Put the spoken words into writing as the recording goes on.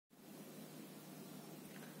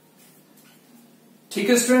ठीक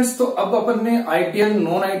है स्टूडेंट्स, तो अब अपन ने ideal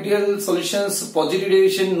non ideal solutions, positive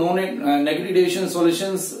deviation, non negative deviation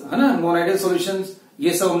solutions, है ना, नॉन आइडियल सॉल्यूशंस,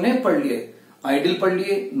 ये सब हमने पढ़ लिए। आइडियल पढ़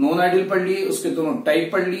लिए, नॉन आइडियल पढ़ लिए, उसके दोनों टाइप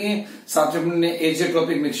पढ़ लिए, साथ में हमने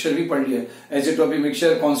एजेट्रोपिक मिक्सचर भी पढ़ लिया। एजेट्रोपिक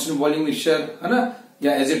मिक्सचर, कांस्टेंट बॉइलिंग मिक्सचर, है ना,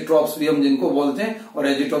 या एजेट्रॉप्स भी हम जिनको बोलते हैं। और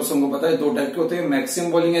एजेट्रॉप्स हमको पता है दो टाइप के होते हैं,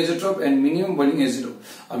 maximum boiling एजेट्रॉप and minimum boiling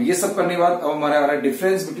एजेट्रॉप। अब ये सब करने के बाद अब हमारा आ रहा है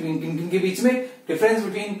डिफरेंस बिटवीन किन के बीच में, difference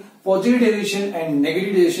between positive deviation and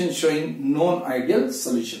negative deviation showing non ideal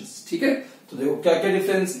solutions. ठीक है, तो देखो क्या क्या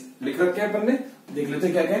डिफरेंस लिख रखे हैं अपन ने, देख लेते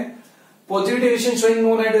हैं क्या क्या है। Positive deviation showing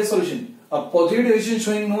non ideal solution. अब positive deviation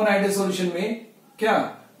showing non ideal solution में क्या,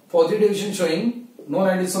 positive deviation showing non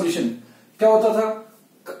ideal solution क्या होता था,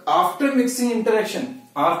 after mixing interaction,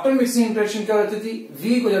 after mixing interaction क्या होती थी,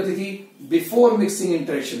 वीक हो जाती थी बिफोर मिक्सिंग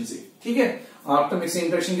इंटरेक्शन से। ठीक है, आफ्टर मिक्सिंग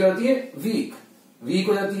इंटरेक्शन क्या होती है, वीक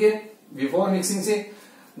हो जाती है बिफोर मिक्सिंग से।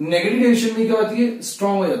 नेगेटिव डेविएशन में क्या होती है,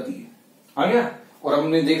 स्ट्रांग हो जाती है। आ गया। और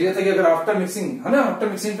हमने देख लिया था कि अगर आफ्टर मिक्सिंग, है ना, आफ्टर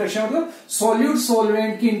मिक्सिंग इंटरेक्शन मतलब सॉल्यूट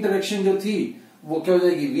सॉल्वेंट की इंटरेक्शन जो थी वो क्या हो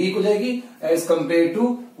जाएगी, वीक हो जाएगी एज कंपेयर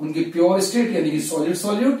टू उनकी प्योर स्टेट, यानी कि सॉल्यूट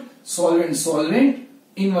सॉल्यूट, सॉल्वेंट सॉल्वेंट,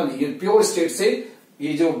 इन वाली प्योर स्टेट से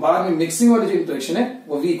ये जो बाद में मिक्सिंग वाली जो इंटरेक्शन है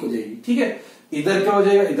वो वीक हो जाएगी। ठीक है, इधर क्या हो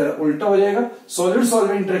जाएगा, इधर उल्टा हो जाएगा, सॉल्यूट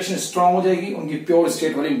सॉल्वेंट इंटरेक्शन स्ट्रांग हो जाएगी उनकी प्योर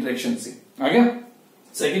स्टेट वाली इंटरेक्शन से। आ गया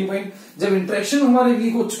सेकंड पॉइंट, जब इंटरेक्शन हमारे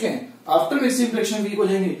वीक हो चुके हैं, आफ्टर मिक्सिंग इंटरेक्शन वीक हो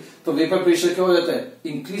जाएंगे तो वेपर प्रेशर क्या हो जाता है,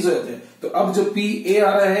 इंक्रीज हो जाता है। तो अब जो पी ए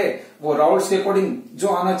आ रहा है वो राउल्ट्स के अकॉर्डिंग जो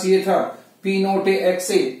आना चाहिए था पी नोट ए एक्स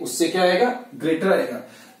ए, उससे क्या आएगा, ग्रेटर आएगा।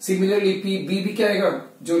 सिमिलरली पी बी भी क्या आएगा,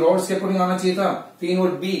 जो राउल्ट्स के अकॉर्डिंग आना चाहिए था P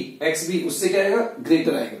note B x B, उससे क्या आएगा,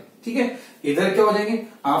 ग्रेटर आएगा। ठीक है, इधर क्या हो जाएंगे,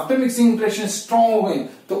 आफ्टर मिक्सिंग इंटरेक्शन स्ट्रांग हो गए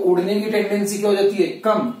तो उड़ने की टेंडेंसी क्या हो जाती है,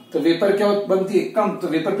 कम, तो वेपर क्या बनती है, कम, तो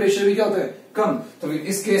वेपर प्रेशर भी क्या होता है, कम। तो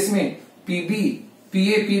इस केस में पीबी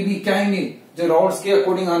पीए पीबी क्या आएंगे, जो रॉड्स के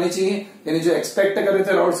अकॉर्डिंग आने चाहिए, यानी जो एक्सपेक्ट कर रहे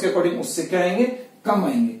थे रॉड्स के अकॉर्डिंग, उससे क्या आएंगे, कम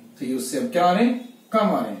आएंगे। तो ये उससे अब क्या आ रहे हैं, कम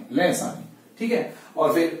आ रहे हैं, लेस आ रहे हैं। ठीक है,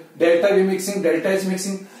 और फिर delta we mixing, delta H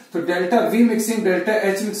mixing. तो delta we mixing, delta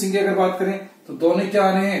H mixing की अगर बात करें तो दोनों क्या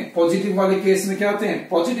आ रहे हैं, पॉजिटिव वाले केस में क्या आते हैं,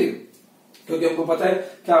 पॉजिटिव, क्योंकि हमको पता है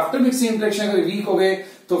कि आफ्टर मिक्सिंग इंटरेक्शन अगर वीक हो गए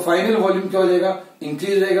तो फाइनल वॉल्यूम क्या हो जाएगा,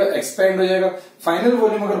 इंक्रीज हो जाएगा, एक्सपेंड हो जाएगा। फाइनल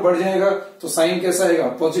वॉल्यूम अगर बढ़ जाएगा तो साइन कैसा आएगा,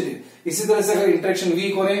 पॉजिटिव। इसी तरह से अगर इंटरेक्शन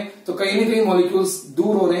वीक हो रहे हैं तो कहीं ना कहीं मॉलिक्यूल्स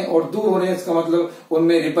दूर हो रहे हैं, और दूर हो रहे हैं इसका मतलब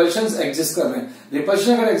उनमें रिपल्शंस एग्जिस्ट कर रहे हैं।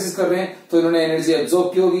 रिपल्शन अगर एग्जिस्ट कर रहे हैं तो इन्होंने एनर्जी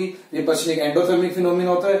एब्जॉर्ब की होगी। रिपल्शन एक एंडोथर्मिक फिनोमिना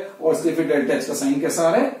होता है, और इसलिए फिर डेल्टा एच का साइन कैसा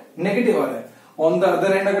आ रहा है, नेगेटिव आ रहा है। ऑन द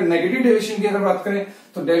अदर एंड अगर नेगेटिव डेविएशन की अगर बात करें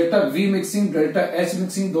तो delta we mixing, delta H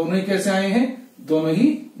mixing दोनों ही कैसे आए हैं, दोनों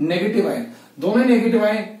ही नेगेटिव आए। दोनों नेगेटिव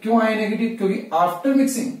आए, क्यों आए नेगेटिव, क्योंकि आफ्टर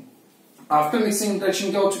मिक्सिंग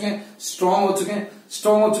इंटरेक्शन क्या हो चुके हैं, स्ट्रांग हो चुके हैं।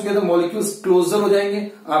 स्ट्रांग हो चुके हैं तो मॉलिक्यूल्स क्लोजर हो जाएंगे,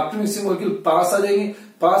 आफ्टर मिक्सिंग मॉलिक्यूल पास आ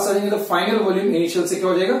जाएंगे, तो फाइनल वॉल्यूम इनिशियल से क्या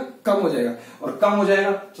हो जाएगा, कम हो जाएगा, और कम हो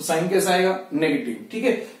जाएगा तो साइन कैसा आएगा, नेगेटिव। ठीक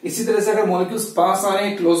है, इसी तरह से अगर मॉलिक्यूल्स पास आ रहे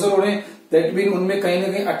हैं, क्लोजर हो रहे हैं, दैट मीन उनमें कहीं ना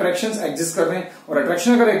कहीं अट्रैक्शंस एग्जिस्ट कर रहे हैं, और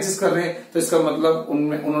अट्रैक्शन अगर एग्जिस्ट कर रहे हैं तो इसका मतलब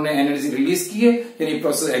उनमें उन्होंने एनर्जी रिलीज की है, यानी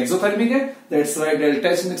प्रोसेस एक्सोथर्मिक है। That's why delta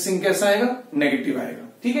H mixing कैसा आएगा, नेगेटिव आएगा।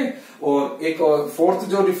 ठीक है, और एक और फोर्थ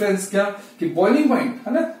जो डिफरेंस क्या, कि बॉइलिंग पॉइंट,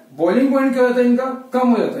 है ना, बॉइलिंग पॉइंट क्या होता है, इनका कम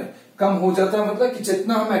हो जाता है। कम हो जाता है मतलब कि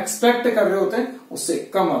जितना हम एक्सपेक्ट कर रहे होते हैं उससे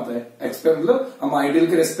कम आता है। एक्सपेक्ट मतलब हम आइडियल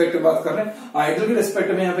के रेस्पेक्ट में बात कर रहे हैं, आइडियल के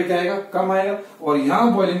रेस्पेक्ट में यहाँ पे क्या आएगा, कम आएगा। और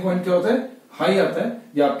यहाँ बॉइलिंग पॉइंट क्या होता है, हाई आता है,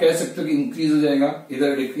 या आप कह सकते हो कि इंक्रीज हो जाएगा,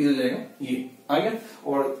 इधर डिक्रीज हो जाएगा, ये आ गया।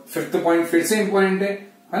 और फिफ्थ पॉइंट फिर से इंपॉर्टेंट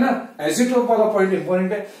है ना, एजेट्रोप वाला पॉइंट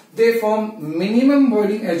इंपॉर्टेंट है। They form minimum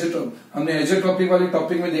boiling एजेट्रोप। हमने एजेट्रोपिक वाले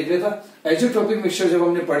टॉपिक में देख लिया था। एजेट्रोपिक मिक्सचर जब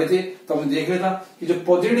हमने पढ़े थे तो हमने देख लिया था कि जो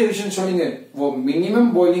पॉजिटिव डेविएशन शोइंग है वो मिनिमम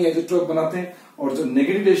बॉइलिंग एजेट्रोप बनाते हैं, और जो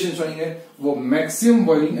नेगेटिव डेविएशन शोइंग है वो मैक्सिमम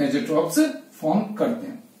बॉइलिंग एजेट्रोप्स फॉर्म करते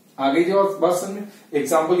हैं। आगे जो बात समझ में,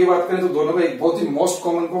 एग्जाम्पल की बात करें तो दोनों का एक बहुत ही मोस्ट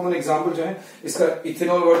कॉमन एग्जाम्पल जो है इसका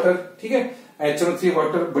इथेनॉल वाटर। ठीक है, HNO3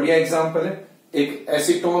 वाटर बढ़िया एग्जाम्पल है। एक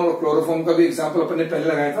एसीटोन और क्लोरोफॉर्म का भी एग्जाम्पल अपन ने पहले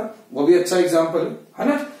लगाया था, वो भी अच्छा एग्जाम्पल है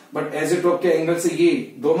ना। बट एजेट्रोप के एंगल से ये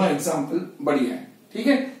दोनों एग्जाम्पल बढ़िया है। ठीक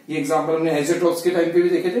है, ये एग्जाम्पल हमने एजेट्रोप्स के टाइम पे भी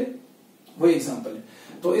देखे थे, वही एग्जाम्पल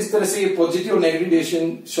है। तो इस तरह से ये पॉजिटिव और negative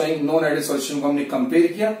deviation showing non ideal solution को हमने कंपेयर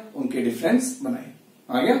किया, उनके डिफरेंस बनाए।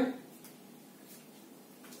 आ गया।